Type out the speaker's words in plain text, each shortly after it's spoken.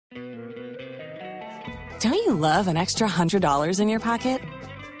Don't you love an extra $100 in your pocket?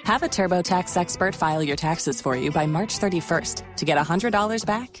 Have a TurboTax expert file your taxes for you by March 31st to get $100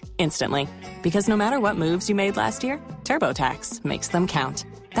 back instantly. Because no matter what moves you made last year, TurboTax makes them count.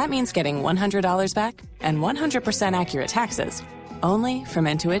 That means getting $100 back and 100% accurate taxes, only from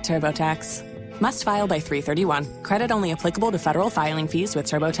Intuit TurboTax. Must file by 3/31. Credit only applicable to federal filing fees with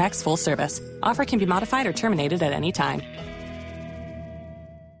TurboTax full service. Offer can be modified or terminated at any time.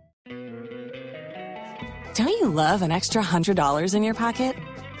 Don't you love an extra $100 in your pocket?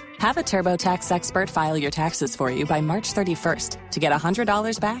 Have a TurboTax expert file your taxes for you by March 31st to get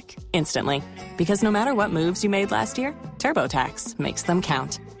 $100 back instantly. Because no matter what moves you made last year, TurboTax makes them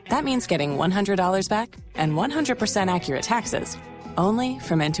count. That means getting $100 back and 100% accurate taxes, only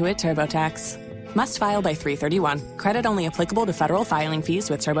from Intuit TurboTax. Must file by 3/31. Credit only applicable to federal filing fees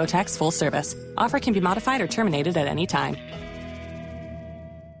with TurboTax full service. Offer can be modified or terminated at any time.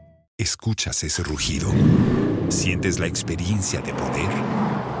 ¿Escuchas ese rugido? ¿Sientes la experiencia de poder?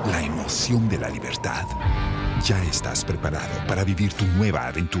 ¿La emoción de la libertad? Ya estás preparado para vivir tu nueva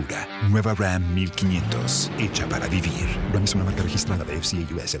aventura. Nueva Ram 1500, hecha para vivir. Ram es una marca registrada de FCA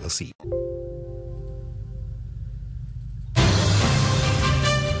US LLC.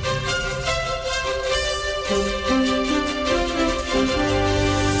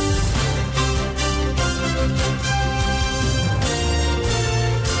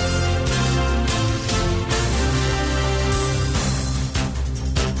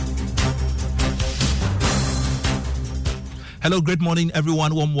 Hello, great morning,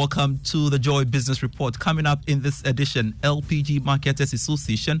 everyone. Warm welcome to the Joy Business Report. Coming up in this edition, LPG Marketers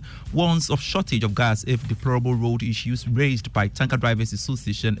Association warns of shortage of gas if deplorable road issues raised by Tanker Drivers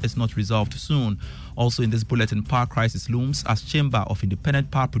Association is not resolved soon. Also in this bulletin, power crisis looms as Chamber of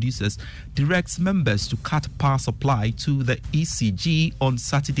Independent Power Producers directs members to cut power supply to the ECG on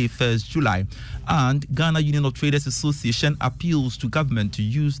Saturday, 1st July. And Ghana Union of Traders Association appeals to government to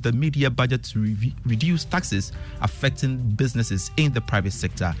use the media budget to reduce taxes affecting businesses in the private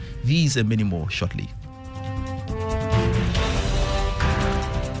sector. These and many more shortly.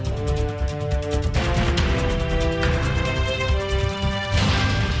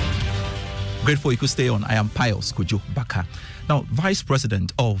 Grateful you could stay on. I am Pius Kojo Baka. Now, Vice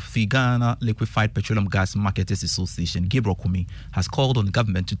President of the Ghana Liquefied Petroleum Gas Marketers Association, Gabriel Kumi, has called on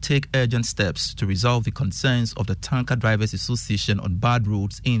government to take urgent steps to resolve the concerns of the Tanker Drivers Association on bad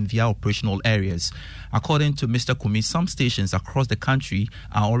roads in their operational areas. According to Mr. Kumi, some stations across the country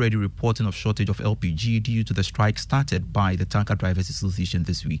are already reporting of shortage of LPG due to the strike started by the Tanker Drivers Association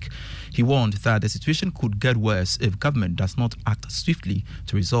this week. He warned that the situation could get worse if government does not act swiftly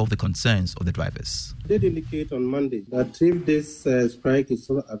to resolve the concerns of the drivers. They did indicate on Monday that if this strike is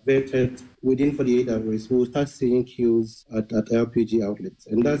not averted within 48 hours, we'll start seeing queues at LPG outlets.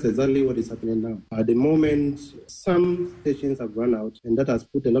 And that's exactly what is happening now. At the moment, some stations have run out, and that has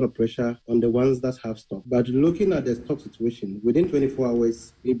put a lot of pressure on the ones that have stock. But looking at the stock situation, within 24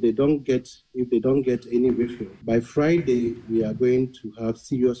 hours, if they don't get any refill, by Friday, we are going to have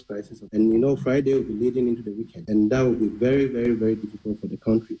serious crisis. And Friday will be leading into the weekend. And that will be very, very, very difficult for the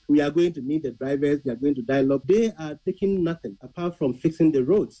country. We are going to meet the drivers. We are going to dialogue. They are taking nothing apart from fixing the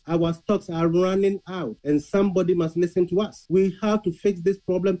roads. Our stocks are running out, and somebody must listen to us. We have to fix this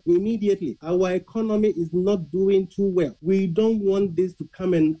problem immediately. Our economy is not doing too well. We don't want this to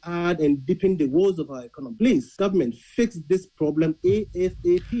come and add and deepen the woes of our economy. Please, government, fix this problem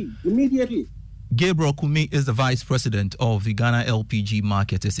ASAP, immediately. Gabriel Kumi is the Vice President of the Ghana LPG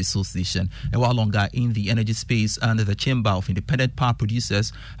Marketers Association. A while longer in the energy space, and the Chamber of Independent Power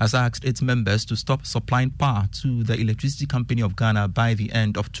Producers has asked its members to stop supplying power to the Electricity Company of Ghana by the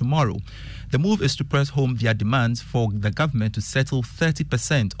end of tomorrow. The move is to press home their demands for the government to settle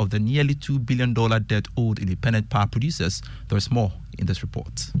 30% of the nearly $2 billion debt owed independent power producers. There is more in this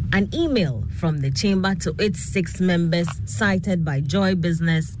report. An email from the chamber to its 6 members, cited by Joy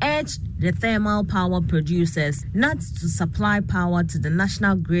Business, urged the thermal power producers not to supply power to the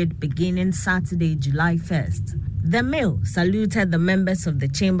national grid beginning Saturday, July 1st. The mail saluted the members of the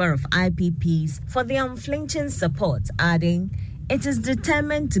Chamber of IPPs for their unflinching support, adding, "It is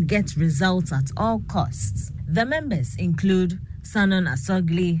determined to get results at all costs." The members include Sanon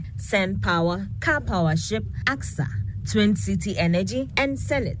Asogli, Send Power, Car Powership, AXA, Twin City Energy, and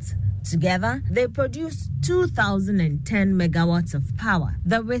Senate. Together, they produce 2,010 megawatts of power.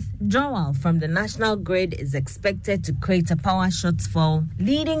 The withdrawal from the national grid is expected to create a power shortfall,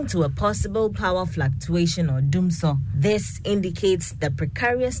 leading to a possible power fluctuation or doomsday. This indicates the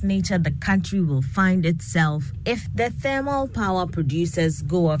precarious nature the country will find itself if the thermal power producers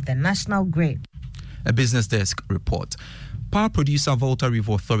go off the national grid. A Business Desk report. Power producer Volta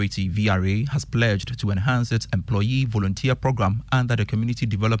River Authority, VRA, has pledged to enhance its employee volunteer program under the community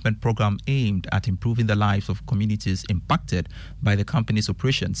development program aimed at improving the lives of communities impacted by the company's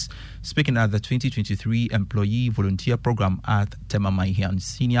operations. Speaking at the 2023 employee volunteer program at Temamaihian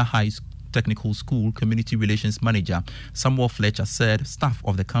Senior High Technical School, Community Relations Manager Samuel Fletcher said staff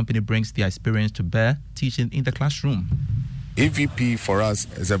of the company brings their experience to bear teaching in the classroom. EVP for us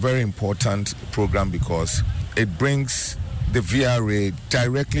is a very important program because it brings the VRA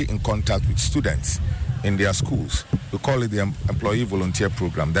directly in contact with students in their schools. We call it the Employee Volunteer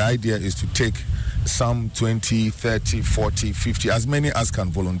Program. The idea is to take some 20, 30, 40, 50, as many as can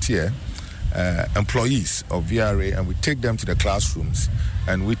volunteer, employees of VRA, and we take them to the classrooms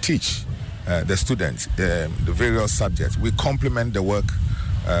and we teach the students the various subjects. We complement the work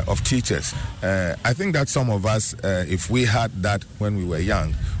of teachers. I think that some of us, if we had that when we were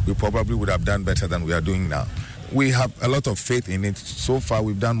young, we probably would have done better than we are doing now. We have a lot of faith in it. So far,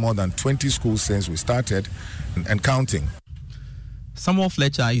 we've done more than 20 schools since we started and counting. Samuel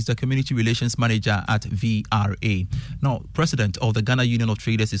Fletcher is the Community Relations Manager at VRA. Now, President of the Ghana Union of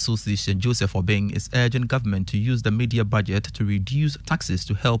Traders Association, Joseph Obeng, is urging government to use the media budget to reduce taxes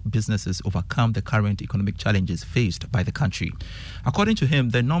to help businesses overcome the current economic challenges faced by the country. According to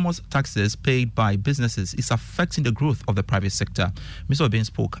him, the enormous taxes paid by businesses is affecting the growth of the private sector. Mr. Obeng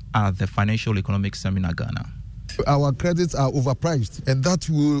spoke at the Financial Economic Seminar, Ghana. Our credits are overpriced, and that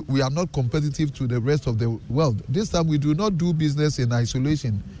we are not competitive to the rest of the world. This time we do not do business in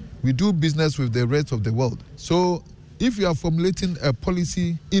isolation. We do business with the rest of the world. So if you are formulating a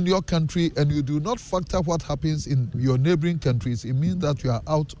policy in your country and you do not factor what happens in your neighboring countries, it means that you are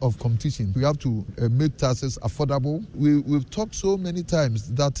out of competition. We have to make taxes affordable. We've talked so many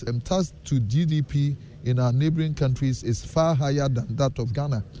times that tax to GDP in our neighboring countries is far higher than that of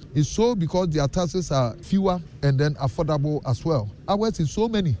Ghana. It's so because their taxes are fewer and then affordable as well. Ours is so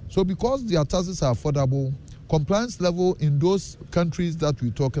many. So because their taxes are affordable, compliance level in those countries that we're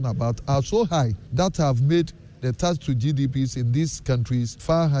talking about are so high that have made the tax to GDPs in these countries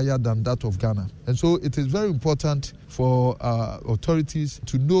far higher than that of Ghana. And so it is very important for authorities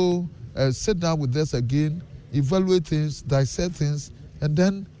to know, sit down with us again, evaluate things, dissect things, and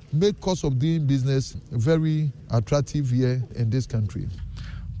then make cost of doing business very attractive here in this country.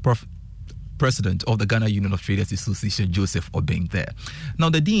 President of the Ghana Union of Traders Association, Joseph Obeng there. Now,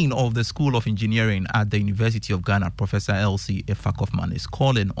 the Dean of the School of Engineering at the University of Ghana, Professor L.C. Efakofman, is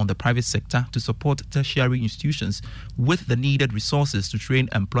calling on the private sector to support tertiary institutions with the needed resources to train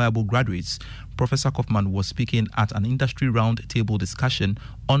employable graduates. Professor Kaufman was speaking at an industry roundtable discussion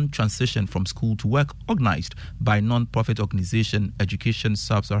on transition from school to work organized by non-profit organization Education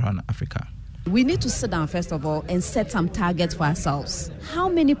Sub-Saharan Africa. We need to sit down, first of all, and set some targets for ourselves. How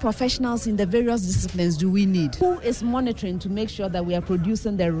many professionals in the various disciplines do we need? Who is monitoring to make sure that we are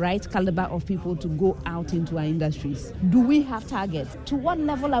producing the right caliber of people to go out into our industries? Do we have targets? To what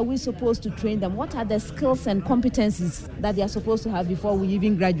level are we supposed to train them? What are the skills and competencies that they are supposed to have before we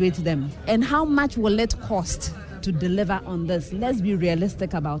even graduate them? And how much will it cost to deliver on this? Let's be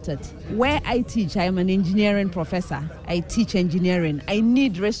realistic about it. Where I teach, I am an engineering professor. I teach engineering. I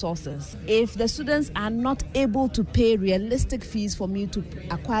need resources. If the students are not able to pay realistic fees for me to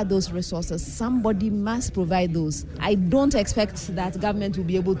acquire those resources, somebody must provide those. I don't expect that government will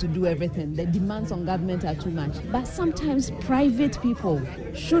be able to do everything. The demands on government are too much. But sometimes private people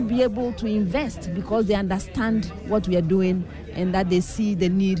should be able to invest because they understand what we are doing and that they see the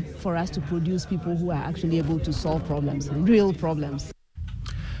need for us to produce people who are actually able to solve problems, real problems.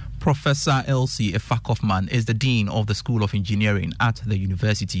 Professor L.C. Efakofman is the Dean of the School of Engineering at the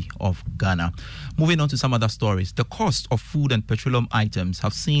University of Ghana. Moving on to some other stories, the cost of food and petroleum items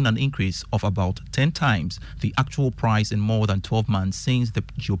have seen an increase of about 10 times the actual price in more than 12 months since the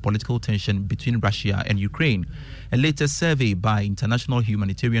geopolitical tension between Russia and Ukraine. A latest survey by international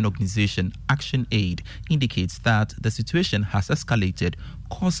humanitarian organization Action Aid indicates that the situation has escalated,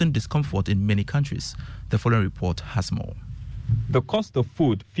 causing discomfort in many countries. The following report has more. The cost of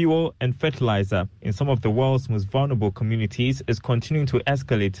food, fuel and fertilizer in some of the world's most vulnerable communities is continuing to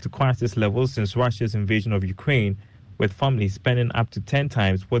escalate to crisis levels since Russia's invasion of Ukraine, with families spending up to 10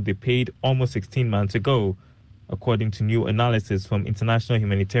 times what they paid almost 16 months ago, according to new analysis from international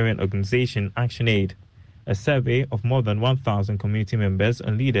humanitarian organization Action Aid. A survey of more than 1,000 community members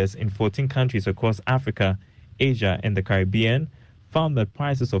and leaders in 14 countries across Africa, Asia and the Caribbean found that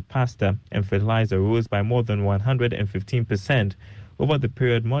prices of pasta and fertilizer rose by more than 115% over the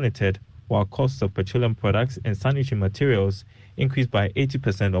period monitored, while costs of petroleum products and sanitary materials increased by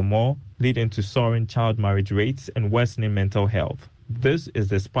 80% or more, leading to soaring child marriage rates and worsening mental health. This is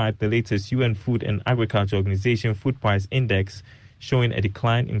despite the latest UN Food and Agriculture Organization Food Price Index showing a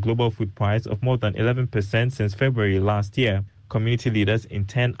decline in global food price of more than 11% since February last year. Community leaders in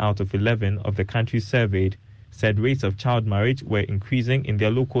 10 out of 11 of the countries surveyed said rates of child marriage were increasing in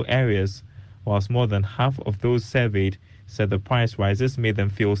their local areas, whilst more than half of those surveyed said the price rises made them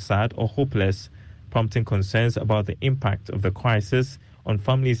feel sad or hopeless, prompting concerns about the impact of the crisis on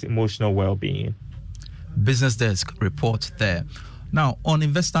families' emotional well-being. Business Desk report there. Now, on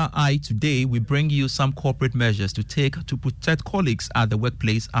Investor Eye today, we bring you some corporate measures to take to protect colleagues at the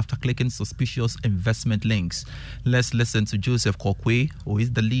workplace after clicking suspicious investment links. Let's listen to Joseph Kokwe, who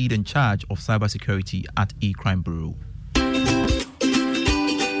is the lead in charge of cybersecurity at E-Crime Bureau.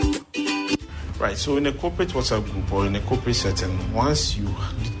 Right, so in a corporate WhatsApp group or in a corporate setting, once you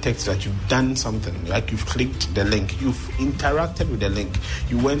detect that you've done something, like you've clicked the link, you've interacted with the link,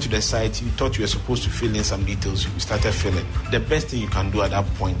 you went to the site, you thought you were supposed to fill in some details, you started filling. The best thing you can do at that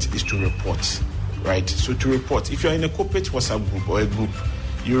point is to report, right? So to report, if you're in a corporate WhatsApp group or a group,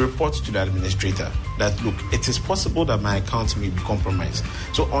 you report to the administrator that, look, it is possible that my account may be compromised.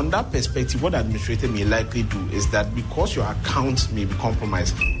 So on that perspective, what the administrator may likely do is that because your account may be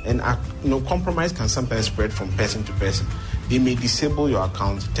compromised, and compromise can sometimes spread from person to person, they may disable your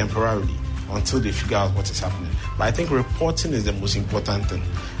account temporarily until they figure out what is happening. But I think reporting is the most important thing.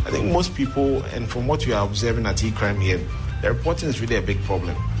 I think most people, and from what we are observing at E-Crime here, the reporting is really a big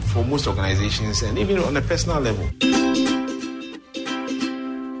problem for most organizations and even on a personal level.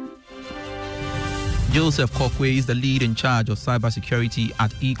 Joseph Kokwe is the lead in charge of cybersecurity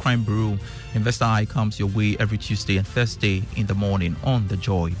at E-Crime Bureau. Investor Eye comes your way every Tuesday and Thursday in the morning on the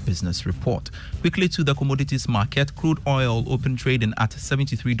Joy Business Report. Quickly to the commodities market. Crude oil open trading at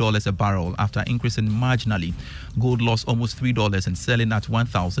 $73 a barrel after increasing marginally. Gold lost almost $3 and selling at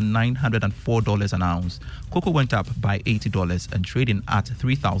 $1,904 an ounce. Cocoa went up by $80 and trading at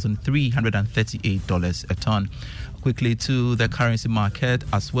 $3,338 a ton. Quickly to the currency market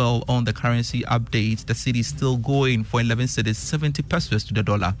as well. On the currency update, the cedi is still going for 11 cedis 70 pesos to the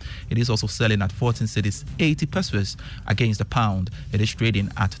dollar. It is also selling at 14 cedis 80 pesos against the pound. It is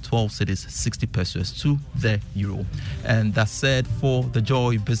trading at 12 cedis 60 pesos to the euro. And that's said for the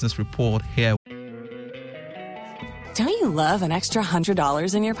Joy Business Report here. Don't you love an extra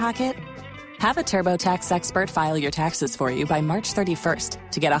 $100 in your pocket? Have a TurboTax expert file your taxes for you by March 31st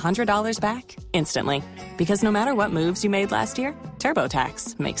to get $100 back instantly. Because no matter what moves you made last year,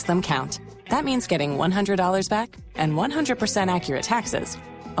 TurboTax makes them count. That means getting $100 back and 100% accurate taxes,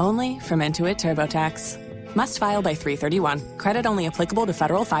 only from Intuit TurboTax. Must file by 3/31. Credit only applicable to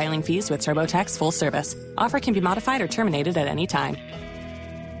federal filing fees with TurboTax full service. Offer can be modified or terminated at any time.